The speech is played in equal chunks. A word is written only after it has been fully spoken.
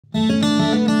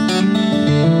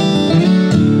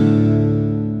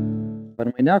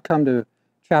We now come to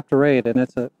chapter 8, and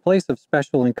it's a place of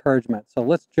special encouragement. So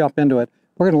let's jump into it.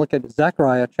 We're going to look at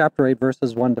Zechariah chapter 8,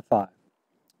 verses 1 to 5.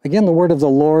 Again, the word of the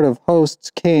Lord of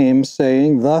hosts came,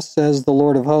 saying, Thus says the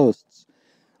Lord of hosts,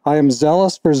 I am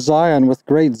zealous for Zion with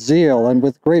great zeal, and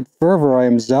with great fervor I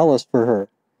am zealous for her.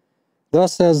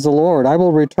 Thus says the Lord, I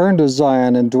will return to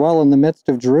Zion and dwell in the midst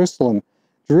of Jerusalem.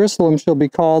 Jerusalem shall be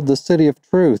called the city of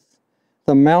truth,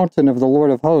 the mountain of the Lord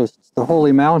of hosts, the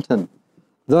holy mountain.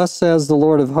 Thus says the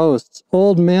Lord of hosts,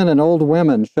 old men and old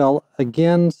women shall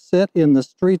again sit in the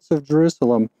streets of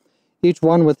Jerusalem, each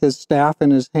one with his staff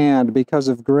in his hand, because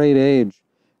of great age.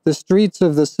 The streets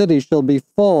of the city shall be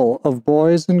full of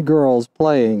boys and girls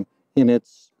playing in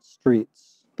its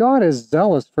streets. God is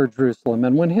zealous for Jerusalem,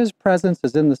 and when his presence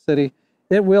is in the city,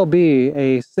 it will be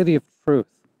a city of truth.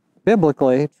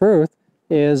 Biblically, truth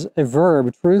is a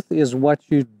verb. Truth is what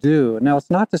you do. Now, it's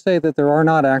not to say that there are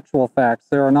not actual facts.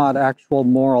 There are not actual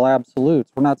moral absolutes.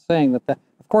 We're not saying that.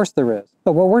 Of course there is.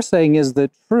 But what we're saying is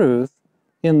that truth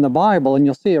in the Bible, and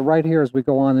you'll see it right here as we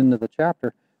go on into the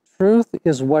chapter, truth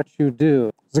is what you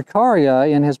do. Zechariah,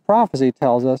 in his prophecy,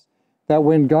 tells us that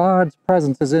when God's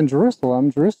presence is in Jerusalem,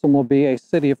 Jerusalem will be a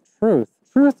city of truth.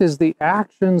 Truth is the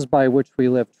actions by which we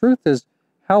live. Truth is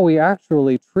how we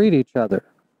actually treat each other.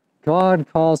 God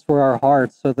calls for our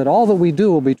hearts so that all that we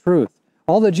do will be truth.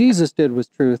 All that Jesus did was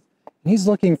truth. And he's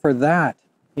looking for that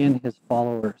in his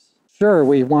followers. Sure,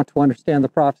 we want to understand the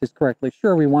prophecies correctly.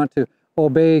 Sure, we want to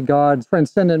obey God's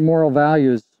transcendent moral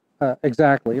values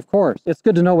exactly. Of course, it's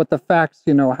good to know what the facts,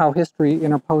 how history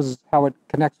interposes, how it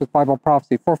connects with Bible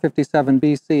prophecy, 457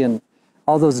 BC, and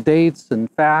all those dates and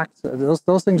facts.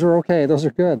 Those things are okay. Those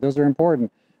are good. Those are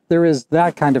important. There is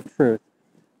that kind of truth.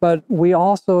 But we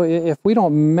also, if we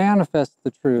don't manifest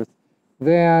the truth,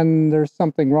 then there's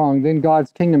something wrong. Then God's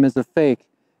kingdom is a fake.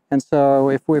 And so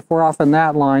if we're off in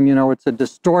that line, it's a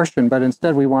distortion, but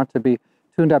instead we want to be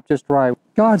tuned up just right.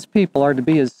 God's people are to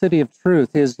be his city of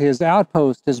truth, his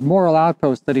outpost, his moral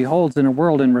outpost that he holds in a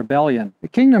world in rebellion. The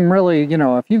kingdom really,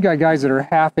 if you've got guys that are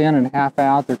half in and half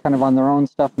out, they're kind of on their own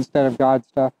stuff instead of God's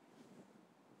stuff,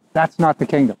 that's not the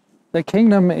kingdom. The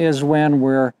kingdom is when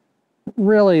we're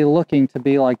really looking to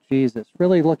be like Jesus,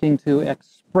 really looking to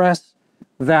express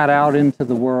that out into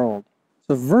the world.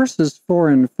 So verses 4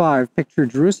 and 5 picture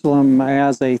Jerusalem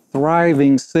as a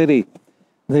thriving city.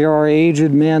 There are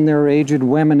aged men, there are aged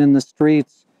women in the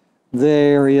streets.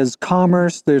 There is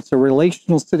commerce, there's a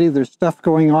relational city, there's stuff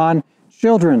going on.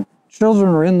 Children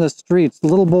are in the streets,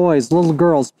 little boys, little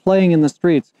girls playing in the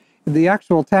streets. The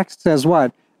actual text says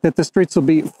what? That the streets will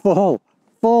be full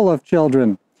of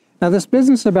children. Now, this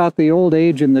business about the old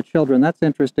age and the children, that's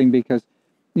interesting because,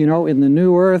 in the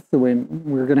new earth, when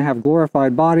we're going to have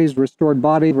glorified bodies, restored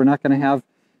bodies, we're not going to have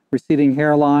receding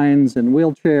hairlines and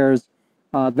wheelchairs.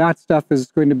 That stuff is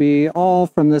going to be all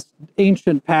from this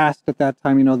ancient past at that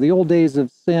time, the old days of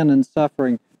sin and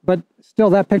suffering. But still,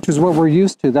 that pictures what we're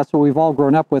used to. That's what we've all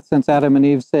grown up with since Adam and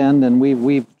Eve sinned, and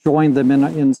we've joined them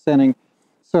in sinning.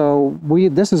 So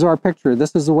this is our picture.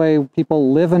 This is the way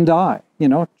people live and die,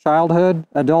 childhood,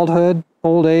 adulthood,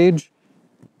 old age.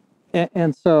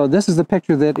 And so this is the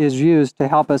picture that is used to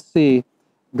help us see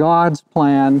God's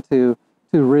plan to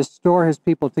restore his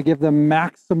people, to give them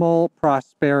maximal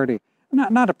prosperity.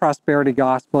 Not a prosperity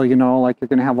gospel, like you're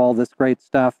going to have all this great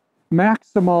stuff.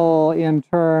 Maximal in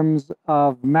terms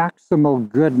of maximal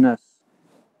goodness.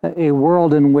 A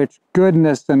world in which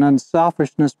goodness and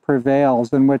unselfishness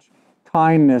prevails, in which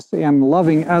kindness and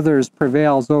loving others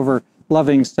prevails over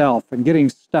loving self and getting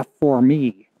stuff for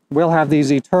me. We'll have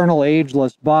these eternal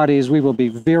ageless bodies. We will be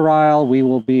virile. We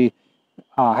will be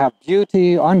have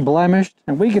beauty, unblemished,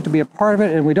 and we get to be a part of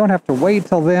it, and we don't have to wait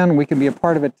till then. We can be a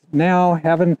part of it now.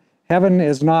 Heaven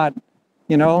is not,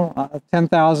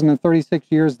 10,036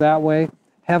 years that way.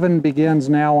 Heaven begins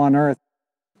now on earth.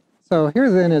 So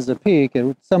here then is a peek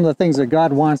at some of the things that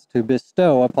God wants to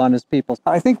bestow upon his people.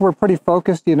 I think we're pretty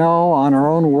focused, on our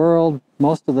own world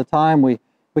most of the time. We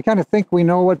kind of think we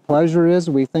know what pleasure is.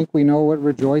 We think we know what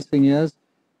rejoicing is.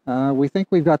 We think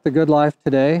we've got the good life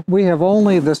today. We have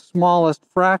only the smallest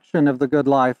fraction of the good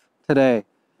life today.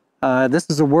 This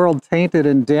is a world tainted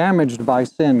and damaged by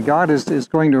sin. God is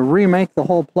going to remake the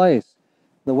whole place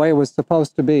the way it was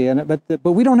supposed to be.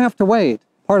 But we don't have to wait.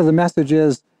 Part of the message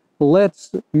is,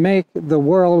 let's make the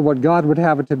world what God would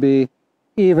have it to be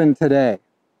even today.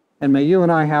 And may you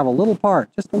and I have a little part,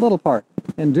 just a little part,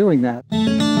 in doing that.